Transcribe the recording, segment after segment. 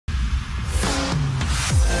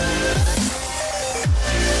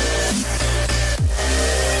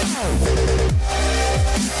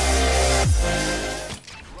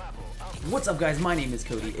What's up, guys? My name is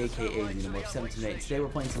Cody, aka Xenomorph728. Today we're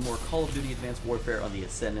playing some more Call of Duty Advanced Warfare on the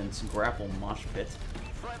Ascendant's Grapple Mosh Pit.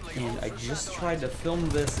 And I just tried to film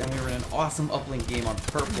this, and we were in an awesome uplink game on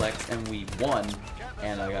Perplex, and we won.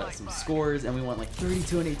 And I got some scores, and we went like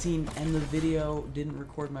 32 and 18, and the video didn't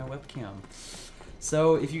record my webcam.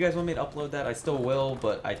 So if you guys want me to upload that, I still will,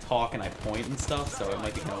 but I talk and I point and stuff, so it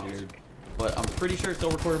might be kind of weird. But I'm pretty sure it still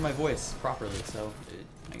recorded my voice properly, so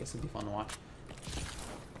I guess it'd be fun to watch.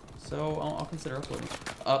 So I'll consider uploading.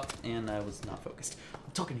 And I was not focused.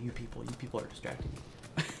 I'm talking to you people. You people are distracting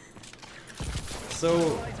me.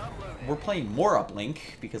 So we're playing more Uplink,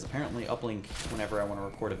 because apparently Uplink, whenever I want to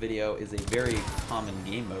record a video, is a very common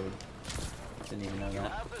game mode. Didn't even know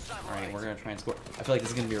that. Alright, we're going to try and score. I feel like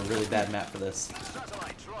this is going to be a really bad map for this.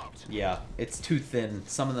 Yeah, it's too thin.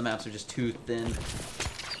 Some of the maps are just too thin.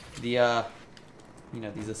 The, you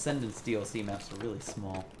know, these Ascendance DLC maps are really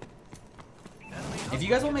small. If you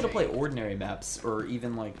guys want me to play ordinary maps, or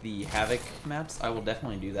even like the Havoc maps, I will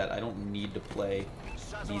definitely do that. I don't need to play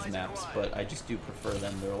these maps, but I just do prefer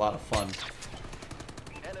them. They're a lot of fun.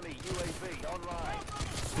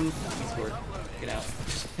 Boop, he scored. Get out.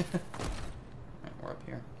 Alright, we're up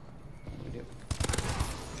here. What do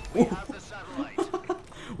we do?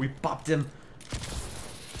 We popped him.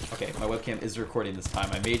 Okay, my webcam is recording this time.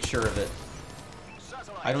 I made sure of it.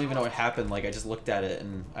 I don't even know what happened. Like, I just looked at it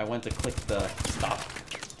and I went to click the stop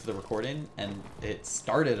to the recording and it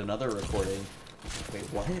started another recording. Wait,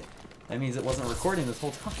 what? That means it wasn't recording this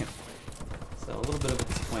whole time. So a little bit of a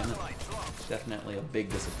disappointment. Definitely a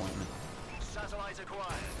big disappointment.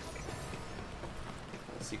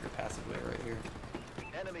 Secret passageway right here.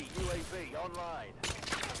 Enemy UAV online.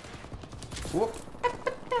 Whoop.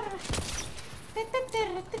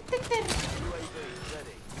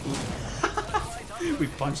 We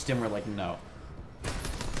punched him, we're like, no.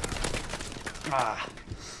 I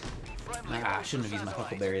shouldn't have used my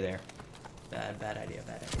Huckleberry there. Bad idea,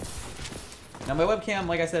 bad idea. Now my webcam,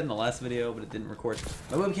 like I said in the last video, but it didn't record,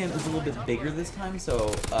 my webcam is a little bit bigger this time,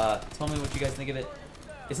 so tell me what you guys think of it.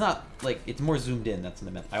 It's not, like, it's more zoomed in, that's what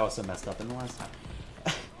I meant. I also messed up in the last time.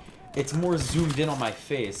 It's more zoomed in on my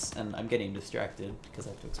face, and I'm getting distracted because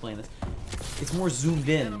I have to explain this. It's more zoomed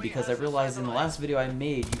in because I realized in the last video I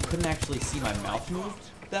made, you couldn't actually see my mouth move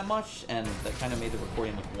that much, and that kind of made the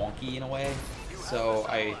recording look wonky in a way. So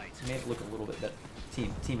I made it look a little bit better.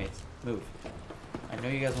 Teammates, move. I know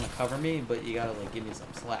you guys want to cover me, but you gotta, like, give me some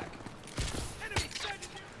slack.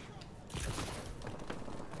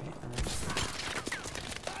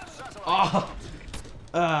 Oh!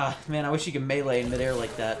 Man, I wish you could melee in midair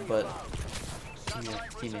like that, but yeah,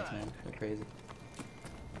 teammates, man, they're crazy.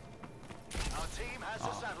 Oh,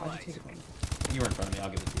 why'd you take it from me? You were in front of me, I'll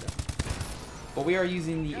give it to you. But we are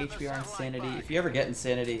using the HBR Insanity. If you ever get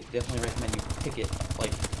Insanity, definitely recommend you pick it,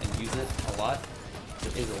 like, and use it a lot.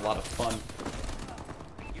 It is a lot of fun.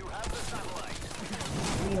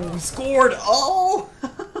 Ooh, we scored! Oh!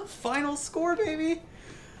 Final score, baby!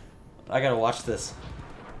 I gotta watch this.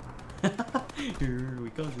 Here we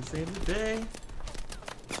go to save the day.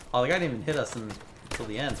 Oh, the guy didn't even hit us until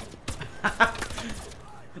the end.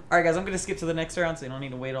 Alright, guys, I'm going to skip to the next round, so you don't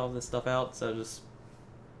need to wait all this stuff out. So just...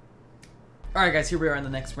 Alright, guys, here we are in the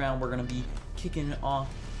next round. We're going to be kicking it off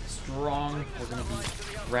strong. We're going to be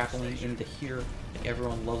grappling into here, like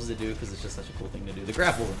everyone loves to do, because it's just such a cool thing to do. The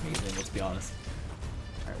grapple is amazing, let's be honest.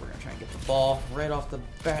 Alright, we're going to try and get the ball right off the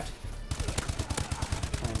bat.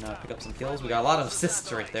 And pick up some kills. We got a lot of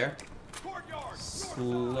assists right there.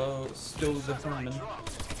 Stow the Herman.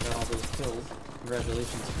 Got all those kills.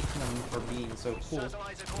 Congratulations to him for being so cool.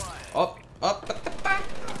 Up!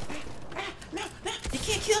 No! You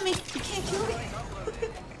can't kill me! You can't kill me!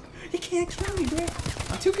 You can't kill me, bro!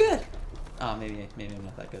 I'm too good! Oh, maybe I'm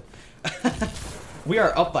not that good. We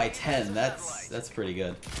are up by 10. That's pretty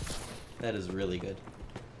good. That is really good.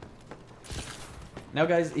 Now,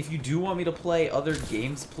 guys, if you do want me to play other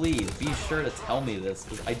games, please be sure to tell me this,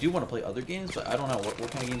 because I do want to play other games, but I don't know what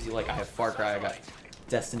kind of games you like. I have Far Cry, I got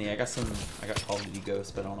Destiny, I got Call of Duty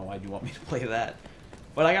Ghosts, but I don't know why you want me to play that.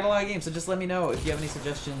 But I got a lot of games, so just let me know if you have any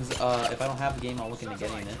suggestions. If I don't have the game, I'll look into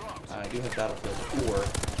getting it. I do have Battlefield 4.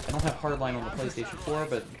 I don't have Hardline on the PlayStation 4,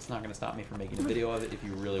 but it's not going to stop me from making a video of it if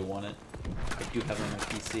you really want it. I do have it on my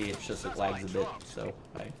PC, it's just it lags a bit, so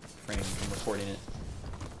I refrain from recording it.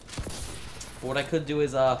 But what I could do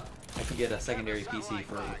is, I could get a secondary PC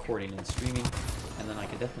for recording and streaming, and then I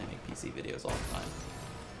could definitely make PC videos all the time.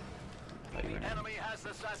 Enemy has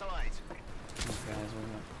the satellite. Okay, guys, we're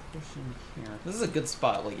gonna push in here. This is a good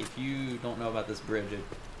spot. Like, if you don't know about this bridge,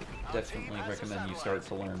 I definitely recommend you start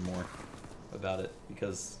to learn more about it,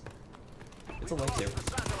 because it's a lifesaver.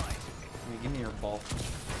 I mean, give me your ball.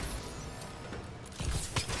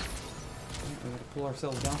 We gotta pull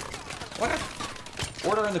ourselves down. What?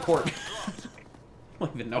 Order in the court. I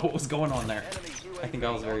don't even know what was going on there. I think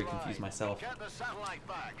I was very confused myself.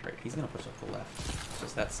 Right, he's gonna push up the left. It's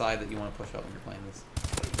just that side that you want to push up when you're playing this.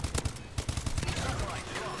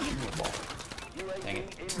 Dang it.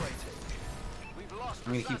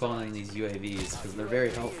 I'm gonna keep on these UAVs because they're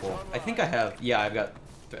very helpful. I think I have, yeah, I've got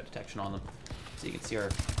threat detection on them, so you can see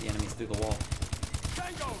the enemies through the wall.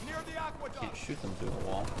 Can't shoot them through the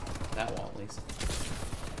wall. That wall, at least.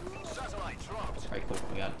 Alright, cool.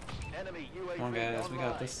 We got it. Come on, guys. We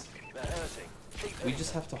got this. We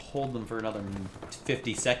just have to hold them for another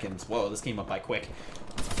 50 seconds. Whoa, this came up by quick.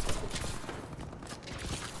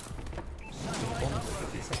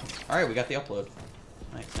 Alright, we got the upload.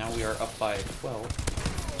 Nice. Now we are up by 12.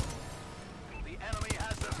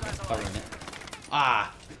 Covering it.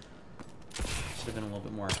 Ah! Should have been a little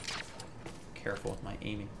bit more careful with my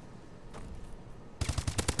aiming.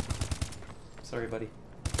 Sorry, buddy.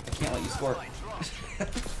 I can't let you score.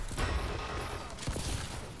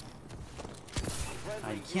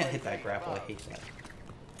 You can't hit that grapple. I hate that.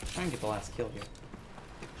 Try and get the last kill here.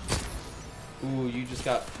 Ooh, you just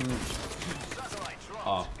got pooched.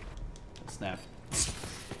 Oh. Snap.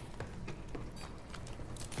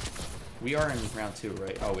 We are in round 2,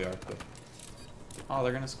 right? Oh, we are. Good. Oh,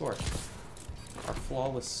 they're gonna score. Our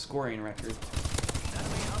flawless scoring record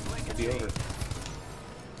will be over.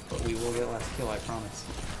 But we will get last kill, I promise.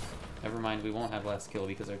 Never mind, we won't have last kill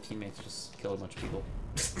because our teammates just killed a bunch of people.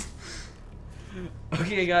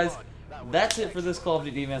 Okay, guys, that's it for this Call of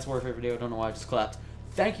Duty Advanced Warfare video. I don't know why I just clapped.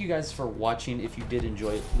 Thank you guys for watching. If you did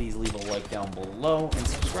enjoy it, please leave a like down below and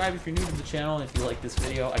subscribe if you're new to the channel. And if you like this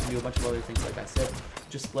video, I can do a bunch of other things like I said.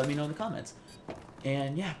 Just let me know in the comments.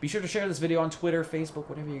 And yeah, be sure to share this video on Twitter, Facebook,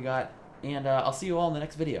 whatever you got. And I'll see you all in the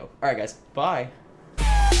next video. Alright, guys. Bye.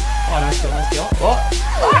 Oh, nice kill, nice kill. Oh!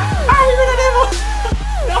 Ah, you're gonna